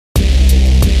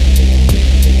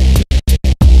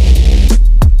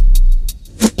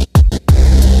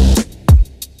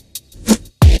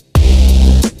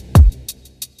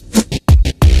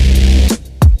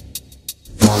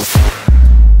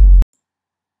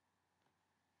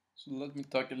So let me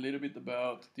talk a little bit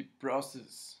about the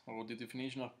process or the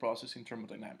definition of process in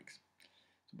thermodynamics.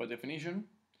 So by definition,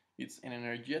 it's an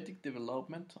energetic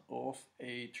development of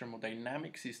a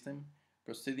thermodynamic system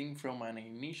proceeding from an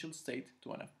initial state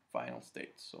to a final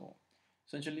state. So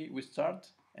essentially we start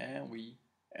and we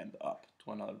end up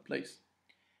to another place.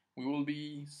 We will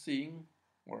be seeing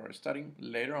or studying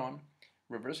later on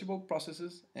reversible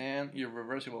processes and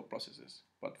irreversible processes.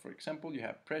 But for example, you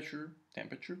have pressure,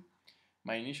 temperature.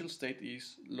 My initial state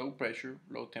is low pressure,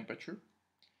 low temperature,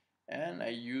 and I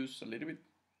use a little bit,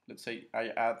 let's say I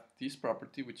add this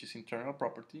property, which is internal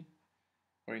property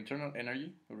or internal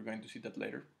energy. We're going to see that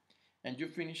later. And you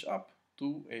finish up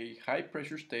to a high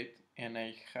pressure state and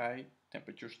a high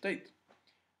temperature state.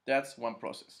 That's one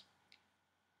process,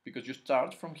 because you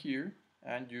start from here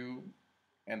and you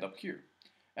end up here.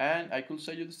 And I could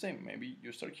say you the same. Maybe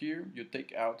you start here, you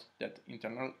take out that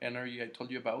internal energy I told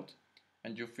you about,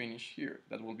 and you finish here.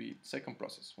 That will be second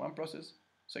process. One process,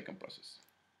 second process.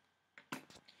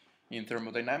 In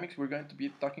thermodynamics, we're going to be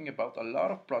talking about a lot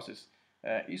of processes: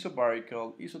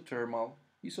 isobarical, isothermal,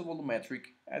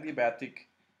 isovolumetric, adiabatic,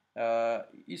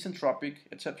 isentropic,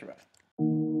 etc.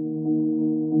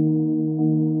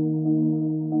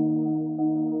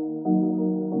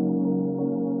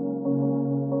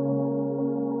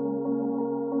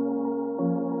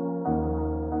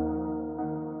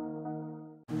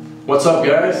 What's up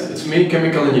guys, it's me,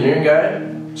 Chemical Engineering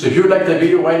Guy. So if you like the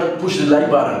video, why not push the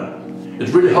like button? It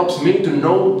really helps me to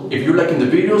know if you're liking the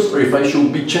videos or if I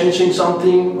should be changing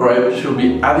something or I should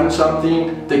be adding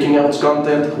something, taking out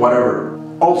content, whatever.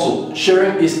 Also,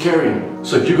 sharing is caring.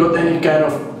 So if you got any kind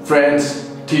of friends,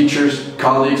 teachers,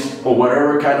 colleagues or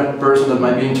whatever kind of person that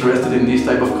might be interested in this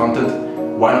type of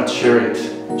content, why not share it?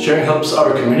 Sharing helps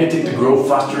our community to grow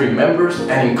faster in members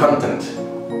and in content.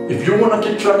 If you want to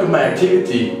keep track of my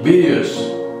activity, videos,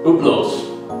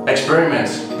 uploads,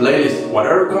 experiments, playlists,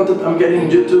 whatever content I'm getting on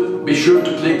YouTube, be sure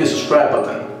to click the subscribe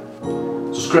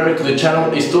button. Subscribing to the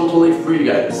channel is totally free,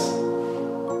 guys.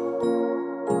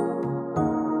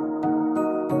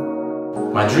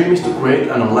 My dream is to create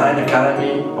an online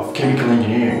academy of chemical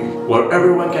engineering, where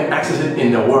everyone can access it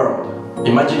in the world.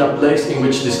 Imagine a place in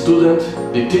which the student,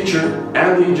 the teacher,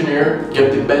 and the engineer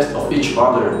get the best of each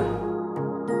other.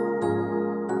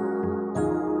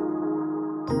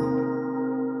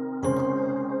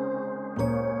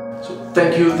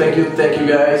 Thank you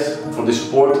guys for the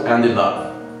support and the love.